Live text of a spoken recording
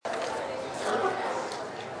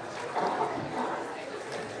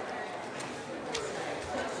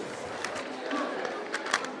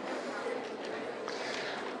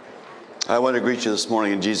I want to greet you this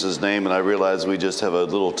morning in Jesus' name, and I realize we just have a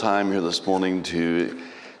little time here this morning to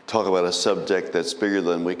talk about a subject that's bigger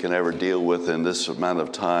than we can ever deal with in this amount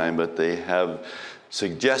of time, but they have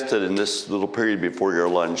suggested in this little period before your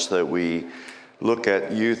lunch that we look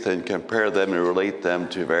at youth and compare them and relate them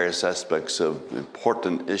to various aspects of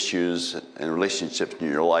important issues and relationships in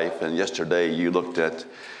your life. And yesterday you looked at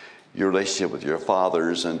your relationship with your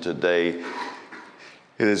fathers, and today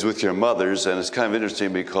it is with your mothers. And it's kind of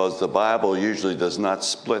interesting because the Bible usually does not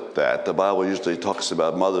split that. The Bible usually talks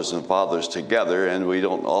about mothers and fathers together, and we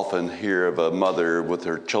don't often hear of a mother with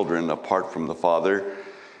her children apart from the father.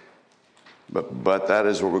 But that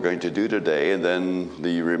is what we're going to do today. And then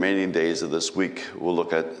the remaining days of this week, we'll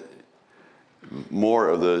look at more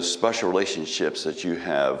of the special relationships that you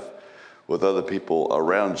have with other people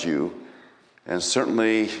around you. And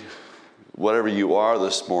certainly, whatever you are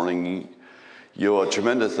this morning, you owe a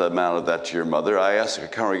tremendous amount of that to your mother. I asked a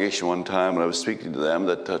congregation one time when I was speaking to them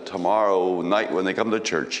that tomorrow night when they come to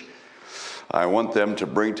church, I want them to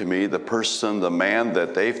bring to me the person, the man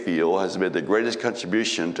that they feel has made the greatest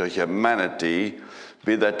contribution to humanity,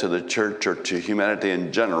 be that to the church or to humanity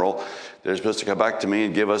in general. They're supposed to come back to me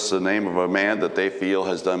and give us the name of a man that they feel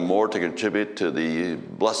has done more to contribute to the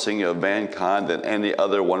blessing of mankind than any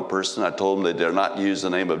other one person. I told them they dare not use the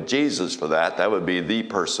name of Jesus for that. That would be the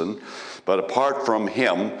person. But apart from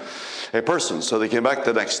him, a person. So they came back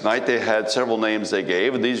the next night. They had several names they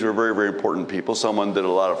gave, and these were very, very important people. Someone did a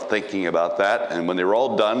lot of thinking about that. And when they were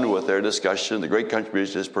all done with their discussion, the great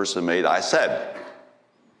contribution this person made, I said,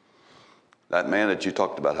 that man that you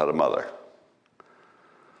talked about had a mother.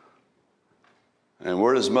 And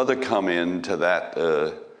where does mother come into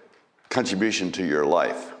that contribution to your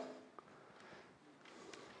life?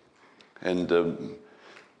 And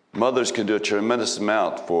mothers can do a tremendous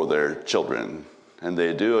amount for their children, and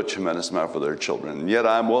they do a tremendous amount for their children. And yet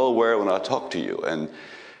I'm well aware when I talk to you, and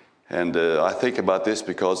I think about this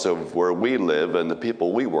because of where we live and the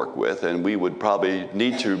people we work with, and we would probably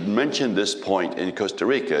need to mention this point in Costa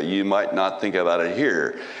Rica. You might not think about it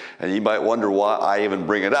here, and you might wonder why I even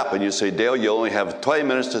bring it up. And you say, Dale, you only have 20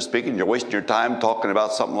 minutes to speak, and you're wasting your time talking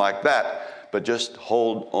about something like that. But just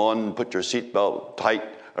hold on, put your seatbelt tight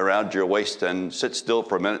around your waist and sit still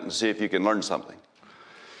for a minute and see if you can learn something.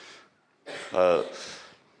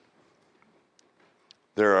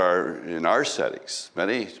 There are, in our settings,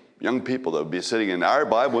 many young people that would be sitting in our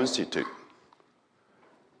Bible Institute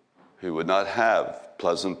who would not have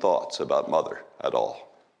pleasant thoughts about mother at all.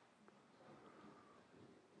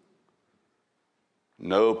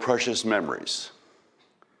 No precious memories.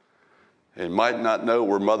 They might not know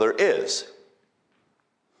where mother is.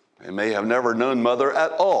 They may have never known mother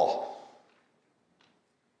at all.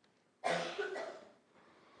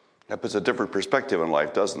 That puts a different perspective on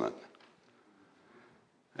life, doesn't it?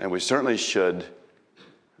 And we certainly should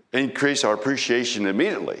increase our appreciation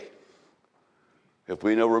immediately if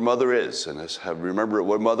we know where mother is and remember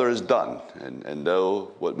what mother has done and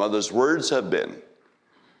know what mother's words have been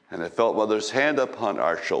and have felt mother's hand upon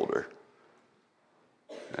our shoulder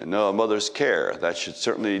and know a mother's care. That should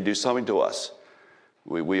certainly do something to us.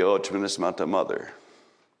 We owe a tremendous amount to mother.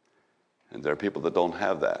 And there are people that don't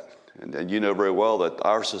have that. And you know very well that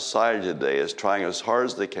our society today is trying as hard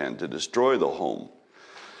as they can to destroy the home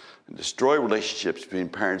and destroy relationships between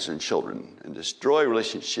parents and children and destroy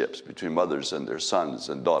relationships between mothers and their sons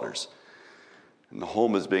and daughters. And the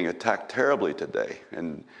home is being attacked terribly today.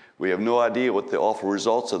 And we have no idea what the awful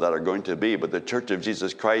results of that are going to be, but the Church of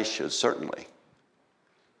Jesus Christ should certainly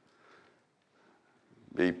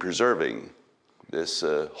be preserving this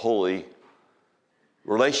holy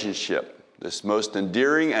relationship, this most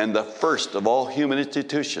endearing and the first of all human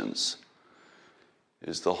institutions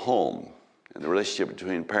is the home and the relationship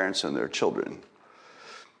between parents and their children.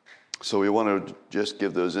 So we want to just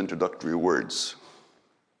give those introductory words.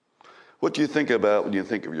 What do you think about when you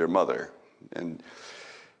think of your mother? And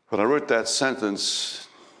when I wrote that sentence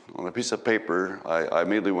on a piece of paper, I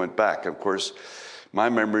immediately went back. Of course, my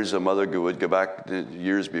memories of mother would go back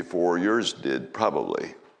years before yours did,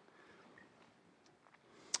 probably.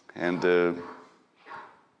 And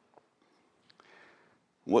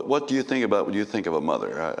what do you think about when you think of a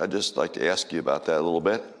mother? I'd just like to ask you about that a little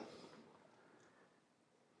bit.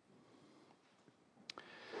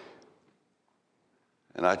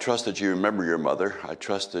 And I trust that you remember your mother. I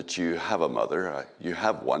trust that you have a mother. You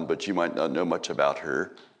have one, but you might not know much about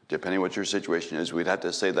her. Depending on what your situation is, we'd have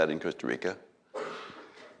to say that in Costa Rica.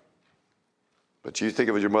 But you think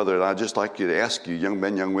of your mother, and I'd just like you to ask you, young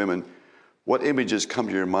men, young women, what images come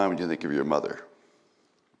to your mind when you think of your mother?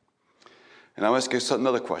 And I'll ask you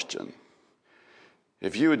another question.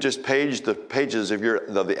 If you would just page the pages of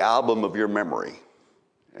the album of your memory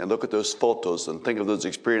and look at those photos and think of those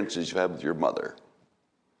experiences you had with your mother,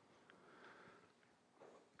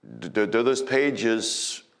 do those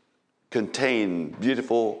pages contain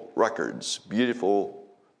beautiful records, beautiful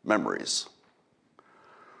memories?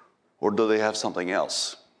 Or do they have something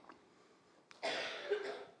else?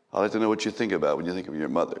 I'd like to know what you think about when you think of your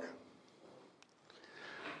mother.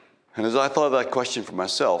 And as I thought of that question for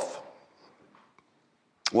myself,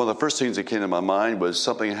 one of the first things that came to my mind was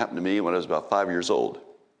something that happened to me when I was about 5 years old.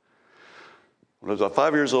 When I was about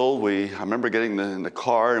 5 years old, I remember getting in the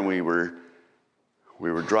car, and we were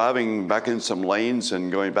driving back in some lanes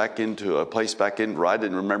and going back into a place back in where I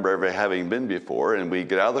didn't remember ever having been before. And we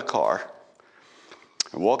get out of the car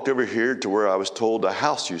and walked over here to where I was told a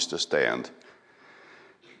house used to stand.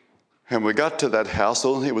 And we got to that house. The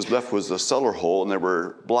only thing that was left was the cellar hole, and there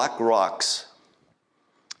were black rocks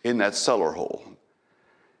in that cellar hole.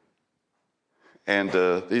 And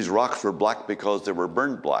these rocks were black because they were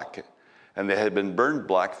burned black. And they had been burned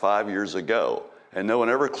black 5 years ago. And no one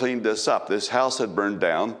ever cleaned this up. This house had burned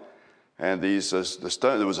down, and there was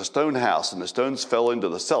a stone house, and the stones fell into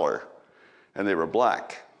the cellar, and they were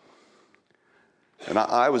black. And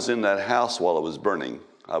I was in that house while it was burning.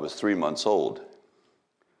 I was 3 months old.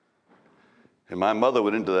 And my mother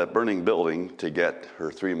went into that burning building to get her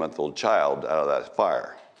 3-month-old child out of that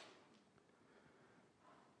fire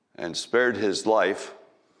and spared his life.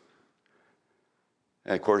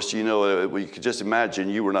 And of course, we could just imagine,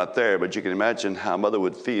 you were not there, but you can imagine how mother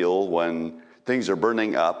would feel when things are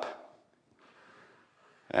burning up.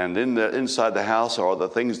 And inside the house are the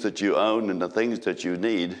things that you own and the things that you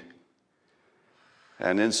need.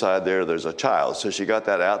 And inside there's a child. So she got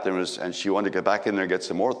that out there, and she wanted to get back in there and get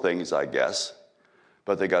some more things, I guess.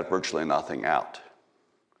 But they got virtually nothing out.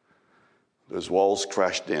 Those walls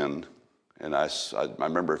crashed in. And I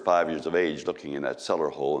remember at 5 years of age looking in that cellar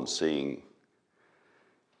hole and seeing,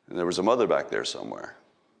 and there was a mother back there somewhere.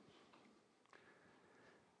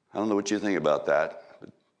 I don't know what you think about that, but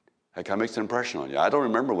that kind of makes an impression on you. I don't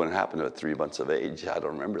remember when it happened at 3 months of age. I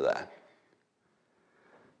don't remember that.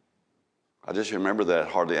 I just remember that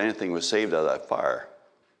hardly anything was saved out of that fire.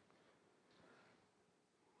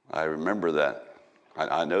 I remember that.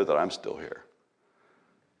 I know that I'm still here.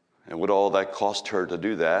 And what all that cost her to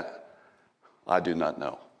do that, I do not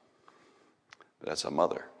know. But that's a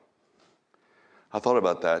mother. I thought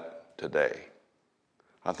about that today.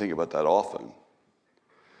 I think about that often.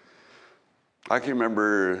 I can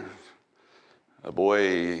remember a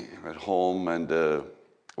boy at home, and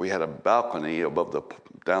we had a balcony above the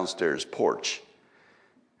downstairs porch.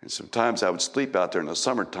 And sometimes I would sleep out there in the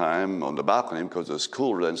summertime on the balcony because it was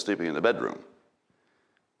cooler than sleeping in the bedroom.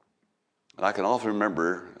 And I can often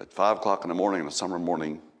remember at 5 o'clock in the morning on a summer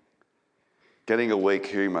morning, getting awake,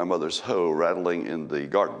 hearing my mother's hoe rattling in the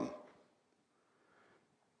garden.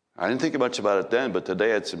 I didn't think much about it then, but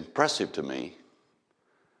today it's impressive to me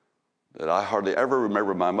that I hardly ever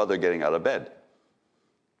remember my mother getting out of bed.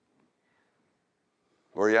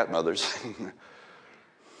 Where are you at, mothers?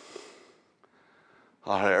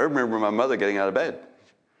 I remember my mother getting out of bed.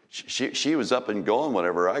 She was up and going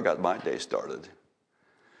whenever I got my day started.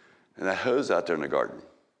 And that hoe's out there in the garden.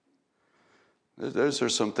 Those are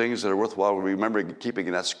some things that are worthwhile to remember keeping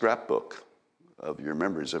in that scrapbook of your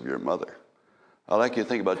memories of your mother. I'd like you to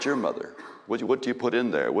think about your mother. What do you put in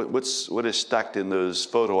there? What is stacked in those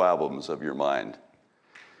photo albums of your mind?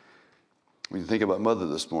 When you think about mother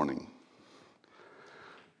this morning.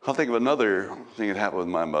 I'll think of another thing that happened with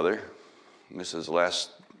my mother. And this is the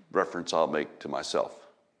last reference I'll make to myself.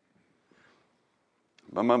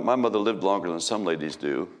 My mother lived longer than some ladies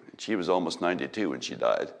do. She was almost 92 when she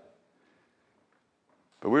died.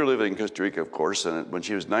 But we were living in Costa Rica, of course, and when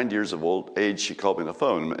she was 90 years of age, she called me on the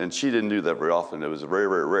phone, and she didn't do that very often. It was very,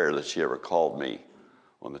 very rare that she ever called me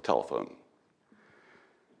on the telephone.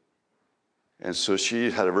 And so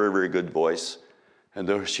she had a very, very good voice, and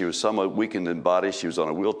though she was somewhat weakened in body, she was on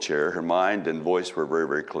a wheelchair, her mind and voice were very,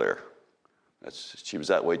 very clear. She was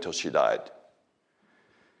that way till she died.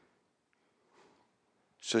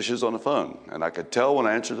 So she was on the phone, and I could tell when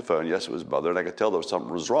I answered the phone, yes, it was mother, and I could tell that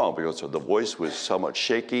something was wrong because the voice was somewhat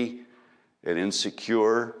shaky and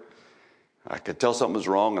insecure. I could tell something was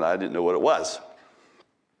wrong, and I didn't know what it was.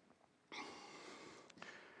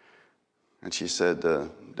 And she said,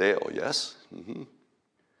 Dale, yes? Mm-hmm.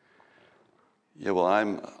 Yeah, well,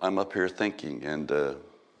 I'm up here thinking, and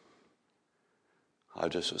I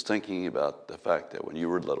just was thinking about the fact that when you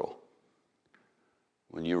were little,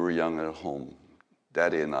 when you were young at home,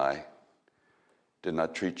 Daddy and I did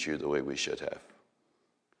not treat you the way we should have.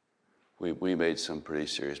 We made some pretty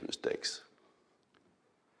serious mistakes.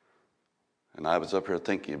 And I was up here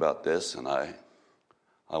thinking about this, and I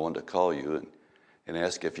wanted to call you and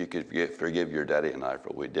ask if you could forgive your daddy and I for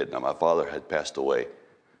what we did. Now, my father had passed away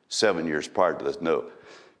 7 years prior to this. No,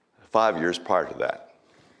 5 years prior to that.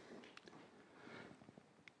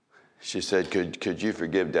 She said, could you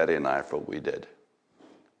forgive daddy and I for what we did?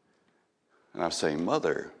 And I'm saying,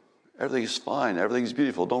 Mother, everything's fine. Everything's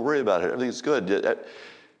beautiful. Don't worry about it. Everything's good.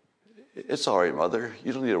 It's all right, Mother.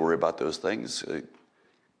 You don't need to worry about those things.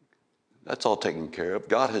 That's all taken care of.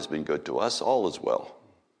 God has been good to us. All is well.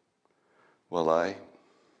 Well,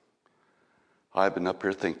 I've been up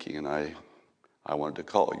here thinking, and I wanted to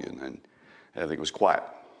call you, and then everything was quiet.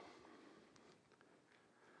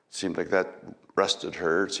 It seemed like that rested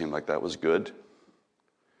her. It seemed like that was good.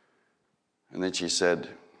 And then she said,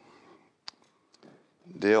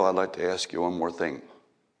 Dale, I'd like to ask you one more thing.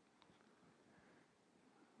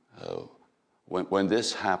 When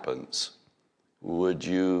this happens, would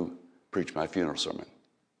you preach my funeral sermon?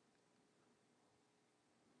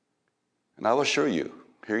 And I will assure you,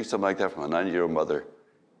 hearing something like that from a 90-year-old mother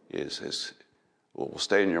will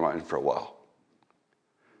stay in your mind for a while.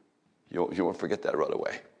 You won't forget that right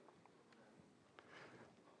away.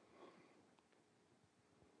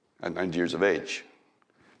 At 90 years of age.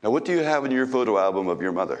 Now, what do you have in your photo album of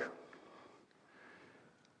your mother?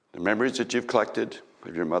 The memories that you've collected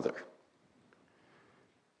of your mother.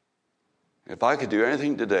 If I could do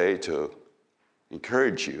anything today to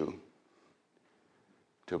encourage you,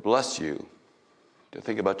 to bless you, to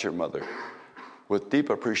think about your mother with deep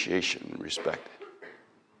appreciation and respect.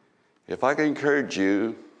 If I could encourage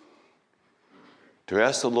you to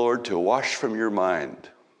ask the Lord to wash from your mind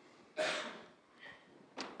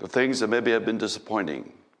the things that maybe have been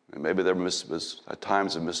disappointing, and maybe there was at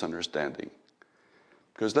times a misunderstanding.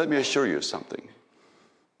 Because let me assure you something.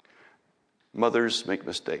 Mothers make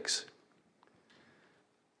mistakes.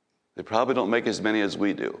 They probably don't make as many as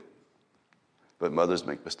we do, but mothers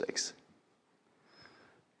make mistakes.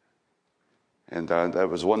 And there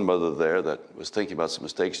was one mother there that was thinking about some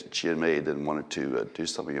mistakes that she had made and wanted to do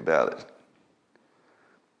something about it.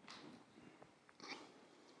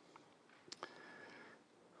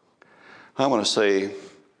 I want to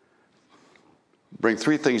bring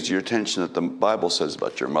three things to your attention that the Bible says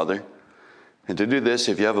about your mother. And to do this,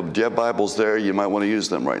 if you have Bibles there, you might want to use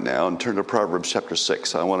them right now and turn to Proverbs chapter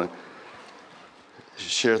 6. I want to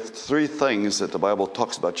share three things that the Bible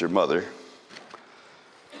talks about your mother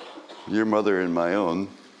and my own.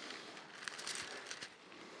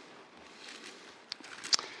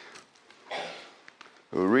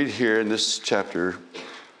 We'll read here in this chapter,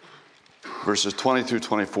 verses 20 through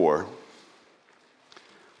 24.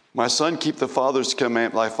 My son, keep thy father's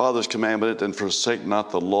commandment, and forsake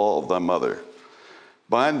not the law of thy mother.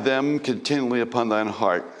 Bind them continually upon thine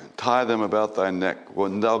heart, tie them about thy neck.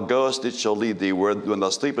 When thou goest, it shall lead thee. When thou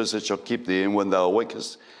sleepest, it shall keep thee. And when thou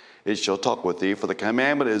awakest, it shall talk with thee. For the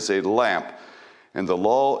commandment is a lamp, and the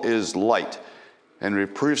law is light, and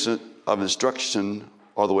reproofs of instruction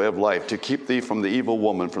are the way of life, to keep thee from the evil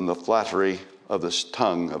woman, from the flattery of the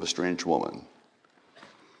tongue of a strange woman.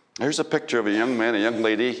 Here's a picture of a young man, a young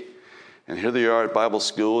lady, and here they are at Bible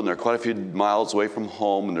school, and they're quite a few miles away from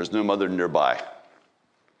home, and there's no mother nearby.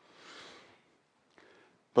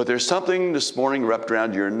 But there's something this morning wrapped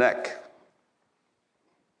around your neck.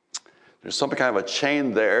 There's some kind of a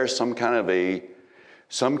chain there, some kind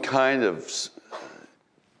of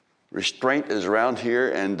restraint is around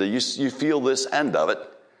here, and you feel this end of it.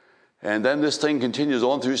 And then this thing continues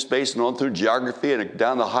on through space and on through geography and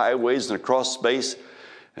down the highways and across space.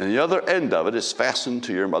 And the other end of it is fastened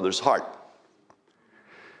to your mother's heart.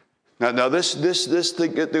 Now this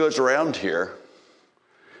thing that goes around here,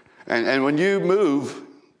 and when you move,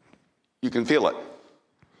 you can feel it.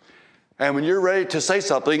 And when you're ready to say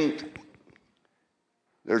something,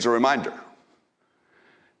 there's a reminder. And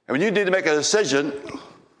when you need to make a decision,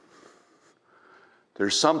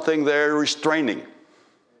 there's something there restraining.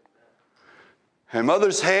 And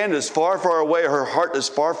mother's hand is far, far away. Her heart is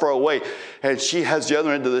far, far away. And she has the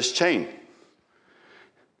other end of this chain.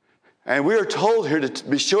 And we are told here to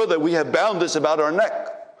be sure that we have bound this about our neck.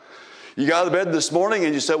 You got out of bed this morning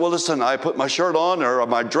and you said, well, listen, I put my shirt on or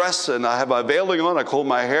my dress and I have my veiling on. I comb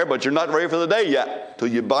my hair, but you're not ready for the day yet till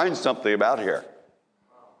you bind something about here.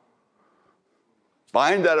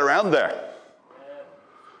 Bind that around there.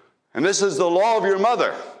 And this is the law of your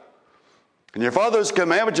mother. And your father's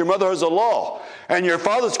commandment, your mother has a law. And your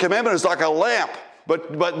father's commandment is like a lamp.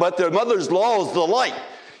 But their mother's law is the light.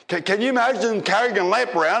 Can you imagine carrying a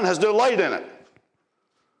lamp around? It has no light in it.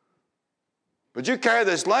 But you carry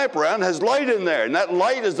this lamp around, it has light in there. And that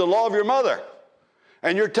light is the law of your mother.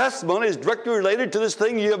 And your testimony is directly related to this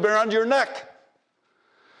thing you have around your neck.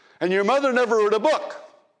 And your mother never wrote a book.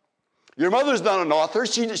 Your mother's not an author.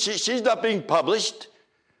 She's not being published.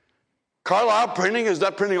 Carlisle Printing is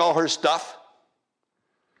not printing all her stuff.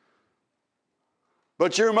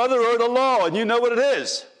 But your mother wrote a law, and you know what it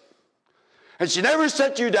is. And she never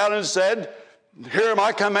set you down and said, here are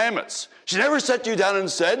my commandments. She never set you down and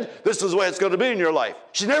said, this is the way it's going to be in your life.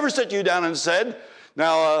 She never set you down and said,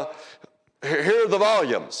 now, here are the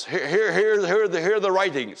volumes. Here are the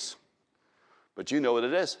writings. But you know what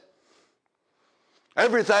it is.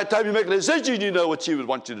 Every time you make a decision, you know what she would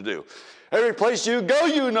want you to do. Every place you go,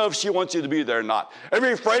 you know if she wants you to be there or not.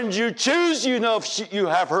 Every friend you choose, you know if you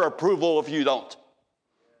have her approval if you don't.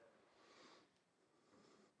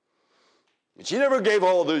 And she never gave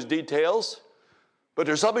all of those details, but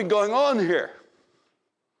there's something going on here.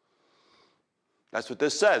 That's what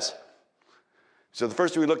this says. So the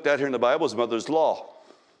first thing we looked at here in the Bible is mother's law.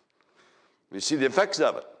 You see the effects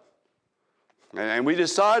of it. And we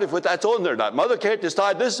decide if that's on there or not. Mother can't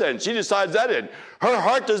decide this end. She decides that end. Her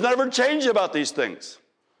heart does never change about these things.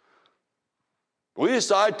 We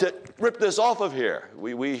decide to rip this off of here.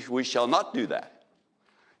 We shall not do that.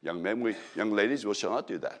 Young men, young ladies, we shall not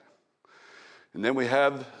do that. And then we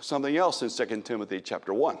have something else in 2 Timothy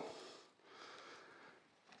chapter 1.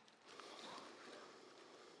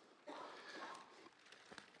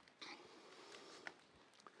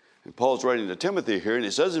 And Paul's writing to Timothy here, and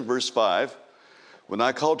he says in verse 5, when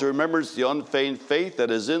I call to remembrance the unfeigned faith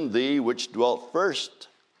that is in thee, which dwelt first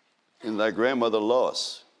in thy grandmother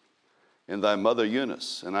Lois, in thy mother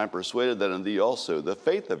Eunice, and I am persuaded that in thee also the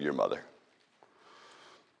faith of your mother,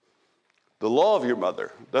 the law of your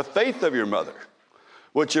mother, the faith of your mother,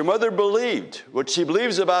 what your mother believed, what she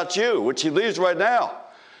believes about you, what she believes right now.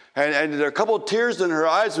 And there are a couple of tears in her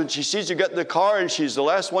eyes when she sees you get in the car and she's the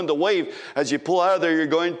last one to wave as you pull out of there, you're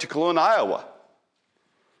going to Cologne, Iowa.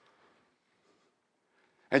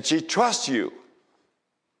 And she trusts you.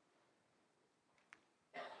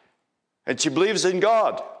 And she believes in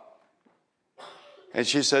God. And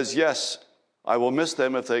she says, yes, I will miss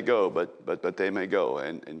them if they go, but they may go.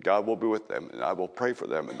 And God will be with them. And I will pray for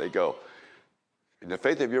them and they go. In the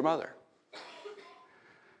faith of your mother.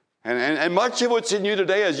 And much of what's in you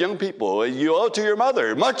today as young people, you owe to your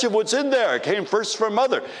mother. Much of what's in there came first from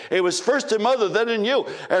mother. It was first in mother, then in you.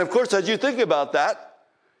 And of course, as you think about that,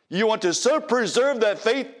 you want to so preserve that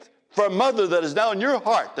faith from mother that is now in your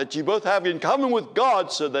heart that you both have in common with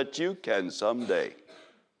God so that you can someday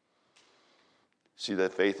see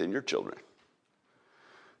that faith in your children.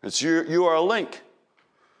 And so you are a link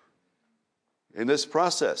in this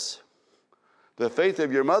process. The faith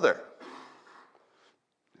of your mother.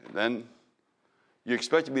 And then you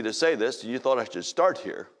expected me to say this, and you thought I should start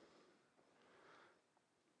here.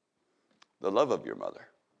 The love of your mother.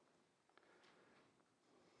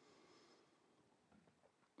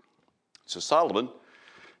 So Solomon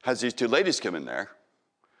has these two ladies come in there.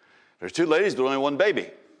 There's two ladies, but only one baby.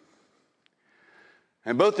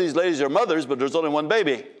 And both these ladies are mothers, but there's only one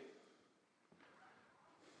baby.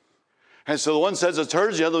 And so the one says it's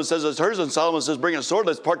hers, the other one says it's hers, and Solomon says, bring a sword,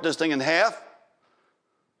 let's part this thing in half.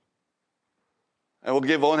 And we'll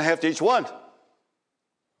give one half to each one.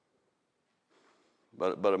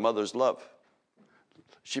 But a mother's love.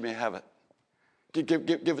 She may have it.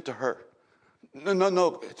 Give it to her.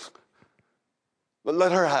 No. But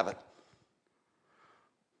let her have it.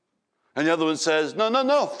 And the other one says,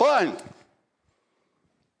 no, fine.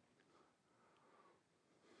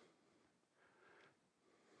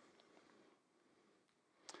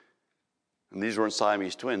 And these weren't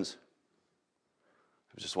Siamese twins.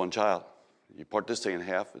 It was just one child. You part this thing in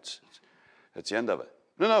half, it's the end of it.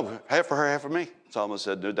 No, half for her, half for me. Solomon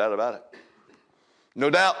said, no doubt about it. No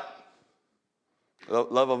doubt.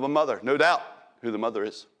 Love of a mother, no doubt who the mother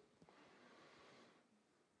is.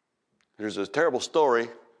 There's a terrible story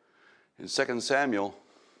in 2 Samuel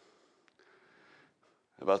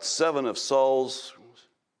about 7 of Saul's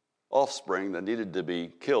offspring that needed to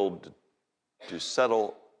be killed to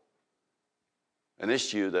settle an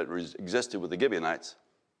issue that existed with the Gibeonites.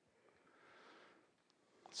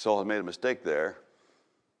 Saul had made a mistake there.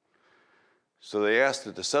 So they asked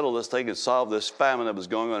that to settle this thing and solve this famine that was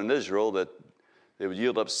going on in Israel, that they would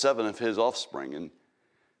yield up 7 of his offspring. And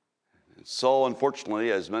Saul,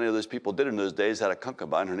 unfortunately, as many of those people did in those days, had a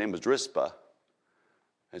concubine. Her name was Rizpah.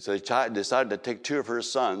 And so they decided to take 2 of her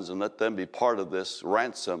sons and let them be part of this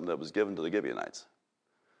ransom that was given to the Gibeonites.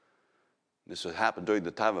 This would happen during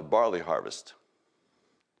the time of barley harvest.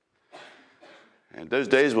 And those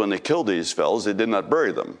days when they killed these fellows, they did not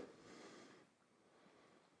bury them.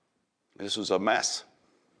 This was a mess.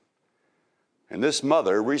 And this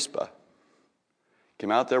mother, Rizpah,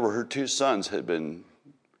 came out there where her two sons had been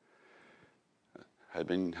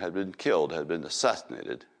killed, had been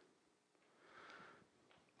assassinated.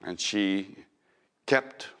 And she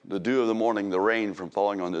kept the dew of the morning, the rain from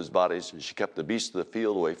falling on those bodies, and she kept the beasts of the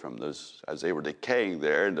field away from those as they were decaying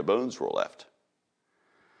there and the bones were left.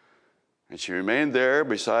 And she remained there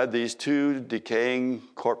beside these two decaying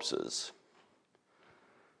corpses.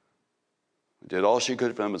 Did all she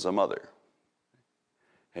could for them as a mother.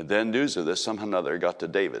 And then news of this somehow or another got to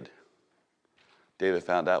David. David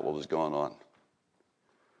found out what was going on.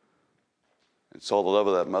 And saw the love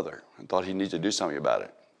of that mother and thought he needed to do something about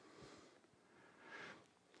it.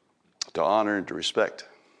 To honor and to respect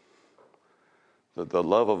the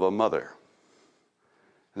love of a mother.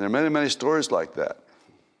 And there are many, many stories like that.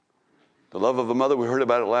 The love of a mother, we heard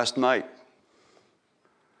about it last night.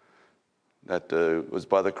 That was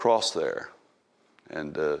by the cross there.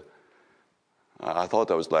 And I thought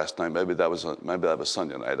that was last night. Maybe that was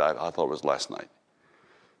Sunday night. I thought it was last night.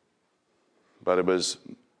 But it was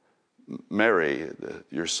Mary,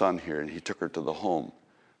 your son here, and he took her to the home.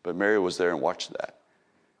 But Mary was there and watched that.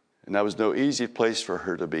 And that was no easy place for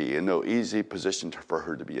her to be, and no easy position for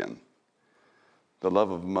her to be in. The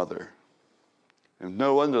love of a mother. And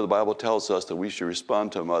no wonder the Bible tells us that we should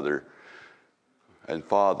respond to a mother and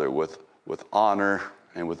father with honor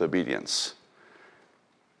and with obedience.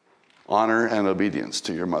 Honor and obedience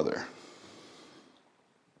to your mother.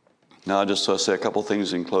 Now, I just want to say a couple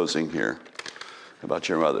things in closing here about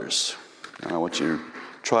your mothers. And I want you to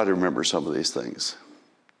try to remember some of these things.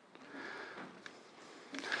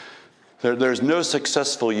 There's no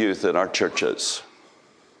successful youth in our churches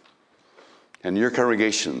and your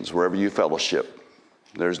congregations, wherever you fellowship.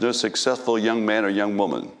 There's no successful young man or young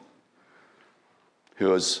woman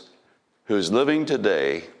who is living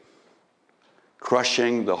today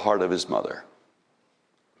crushing the heart of his mother.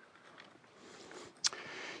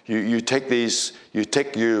 You take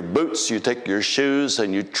your boots, you take your shoes,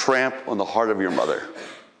 and you tramp on the heart of your mother.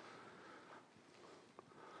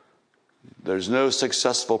 There's no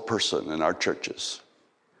successful person in our churches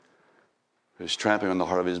who's tramping on the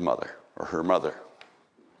heart of his mother or her mother.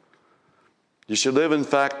 You should live, in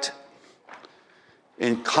fact,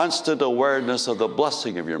 in constant awareness of the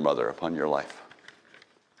blessing of your mother upon your life.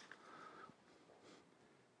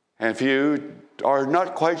 And if you are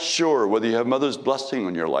not quite sure whether you have mother's blessing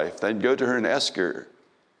on your life, then go to her and ask her,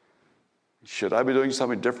 should I be doing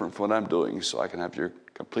something different from what I'm doing so I can have your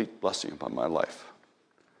complete blessing upon my life?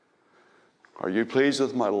 Are you pleased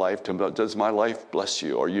with my life? Does my life bless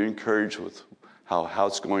you? Are you encouraged with how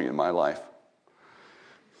it's going in my life?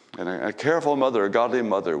 And a careful mother, a godly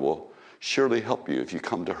mother, will surely help you if you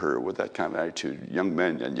come to her with that kind of attitude, young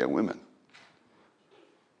men and young women.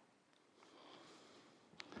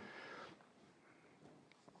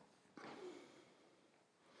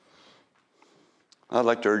 I'd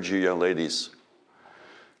like to urge you, young ladies,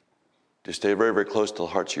 to stay very, very close to the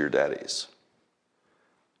hearts of your daddies.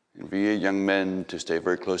 And for you young men, to stay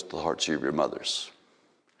very close to the hearts of your mothers.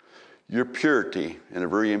 Your purity in a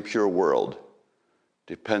very impure world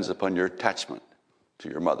depends upon your attachment to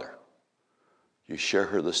your mother. You share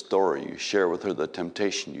her the story. You share with her the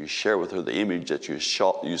temptation. You share with her the image that you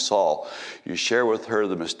saw. You share with her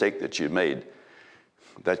the mistake that you made.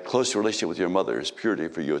 That close relationship with your mother is purity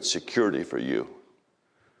for you. It's security for you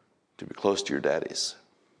to be close to your daddies.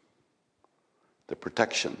 The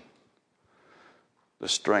protection, the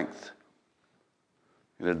strength.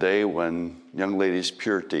 In a day when young ladies'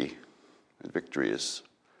 purity and victory is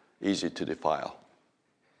easy to defile.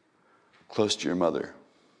 Close to your mother.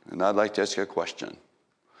 And I'd like to ask you a question.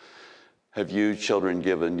 Have you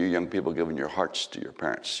young people given your hearts to your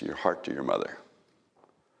parents, your heart to your mother?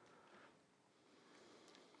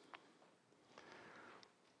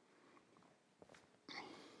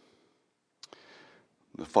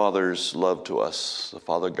 The Father's love to us, the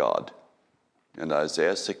Father God, in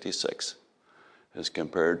Isaiah 66, is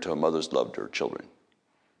compared to a mother's love to her children.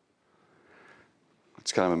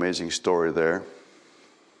 It's kind of an amazing story there.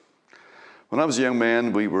 When I was a young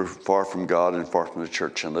man, we were far from God and far from the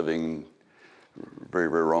church and living very,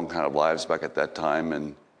 very wrong kind of lives back at that time.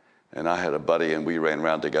 And I had a buddy, and we ran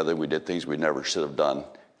around together. We did things we never should have done.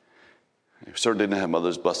 We certainly didn't have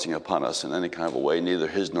mother's blessing upon us in any kind of a way, neither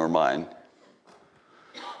his nor mine.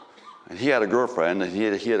 And he had a girlfriend, and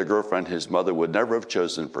he had a girlfriend his mother would never have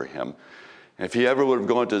chosen for him. And if he ever would have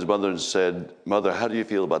gone to his mother and said, "Mother, how do you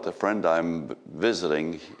feel about the friend I'm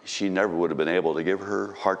visiting?" she never would have been able to give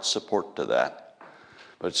her heart support to that.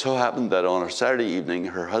 But it so happened that on a Saturday evening,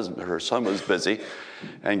 her son was busy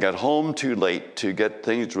and got home too late to get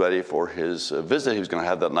things ready for his visit he was going to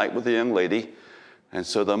have that night with the young lady. And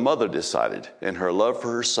so the mother decided, in her love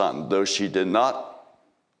for her son, though she did not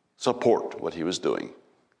support what he was doing,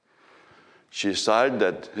 she decided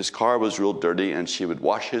that his car was real dirty and she would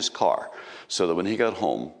wash his car so that when he got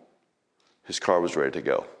home, his car was ready to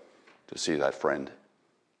go to see that friend.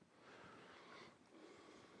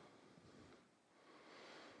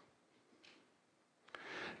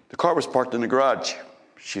 The car was parked in the garage.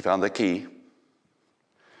 She found the key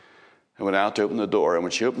and went out to open the door. And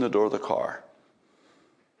when she opened the door of the car,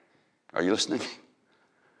 are you listening?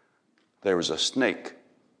 There was a snake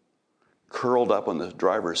curled up on the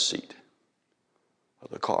driver's seat of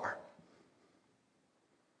the car.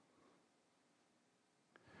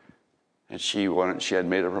 And she had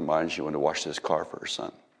made up her mind she wanted to wash this car for her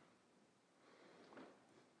son.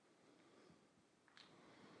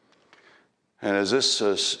 And as this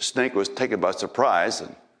snake was taken by surprise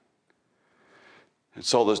and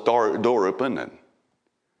saw this door open, and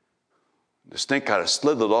the snake kind of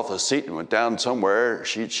slithered off the seat and went down somewhere.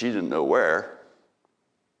 She didn't know where.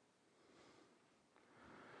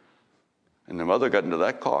 And the mother got into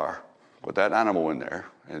that car with that animal in there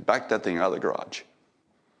and backed that thing out of the garage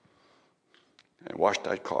and washed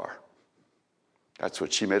that car. That's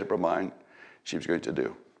what she made up her mind she was going to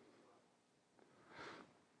do.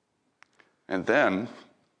 And then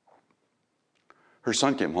her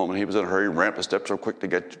son came home, and he was in a hurry and ran up the steps so quick to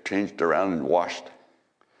get changed around and washed.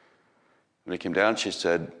 When he came down, she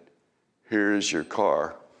said, "Here is your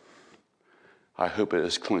car. I hope it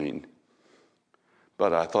is clean.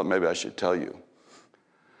 But I thought maybe I should tell you.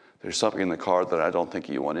 There's something in the car that I don't think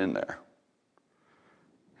you want in there."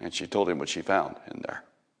 And she told him what she found in there.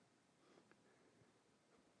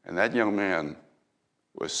 And that young man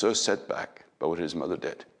was so set back by what his mother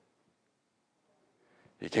did.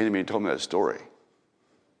 He came to me and told me that story.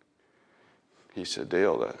 He said,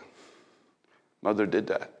 "Dale, the mother did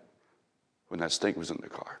that when that snake was in the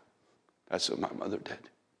car. That's what my mother did."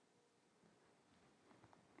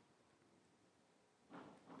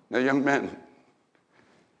 Now, young men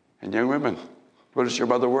and young women, what is your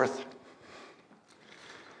mother worth?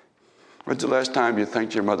 When's the last time you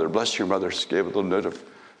thanked your mother, blessed your mother, gave a little note of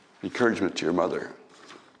encouragement to your mother?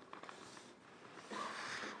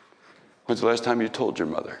 When's the last time you told your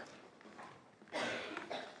mother?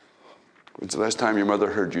 When's the last time your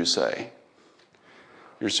mother heard you say,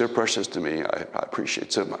 "You're so precious to me, I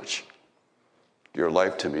appreciate so much your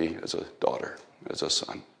life to me as a daughter, as a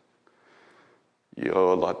son"? You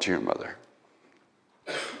owe a lot to your mother.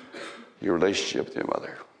 Your relationship with your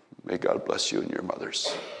mother. May God bless you and your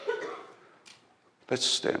mothers. Let's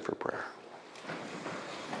stand for prayer.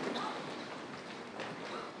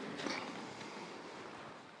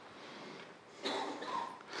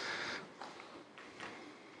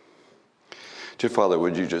 Dear Father,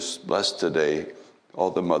 would you just bless today all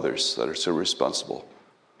the mothers that are so responsible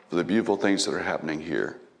for the beautiful things that are happening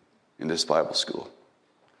here in this Bible school.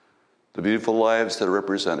 The beautiful lives that are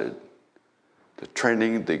represented, the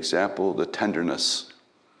training, the example, the tenderness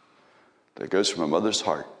that goes from a mother's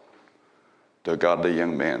heart to a godly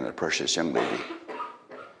young man and a precious young lady.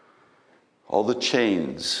 All the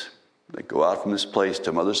chains that go out from this place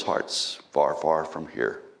to mothers' hearts far, far from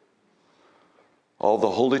here. All the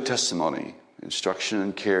holy testimony, instruction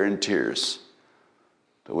and care and tears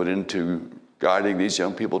that went into guiding these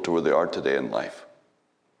young people to where they are today in life.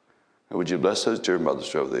 And would you bless those dear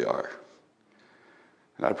mothers wherever they are?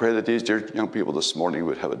 And I pray that these dear young people this morning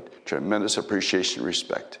would have a tremendous appreciation and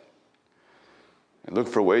respect and look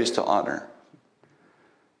for ways to honor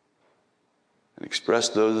and express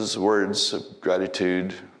those words of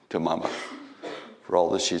gratitude to Mama for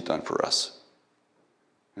all that she's done for us.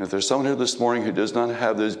 And if there's someone here this morning who does not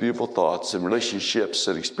have those beautiful thoughts and relationships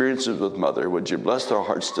and experiences with Mother, would you bless their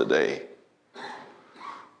hearts today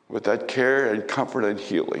with that care and comfort and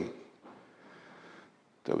healing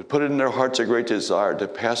that would put in their hearts a great desire to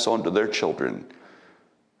pass on to their children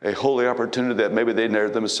a holy opportunity that maybe they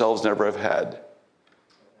themselves never have had,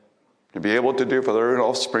 to be able to do for their own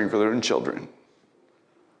offspring, for their own children,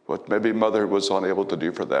 what maybe Mother was unable to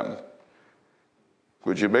do for them.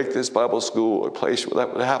 Would you make this Bible school a place where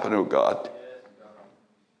that would happen, oh God?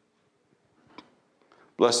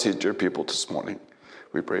 Bless these dear people this morning.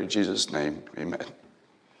 We pray in Jesus' name, amen.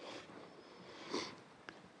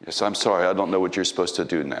 Yes, I'm sorry, I don't know what you're supposed to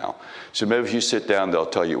do now. So maybe if you sit down, they'll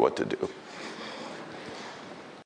tell you what to do.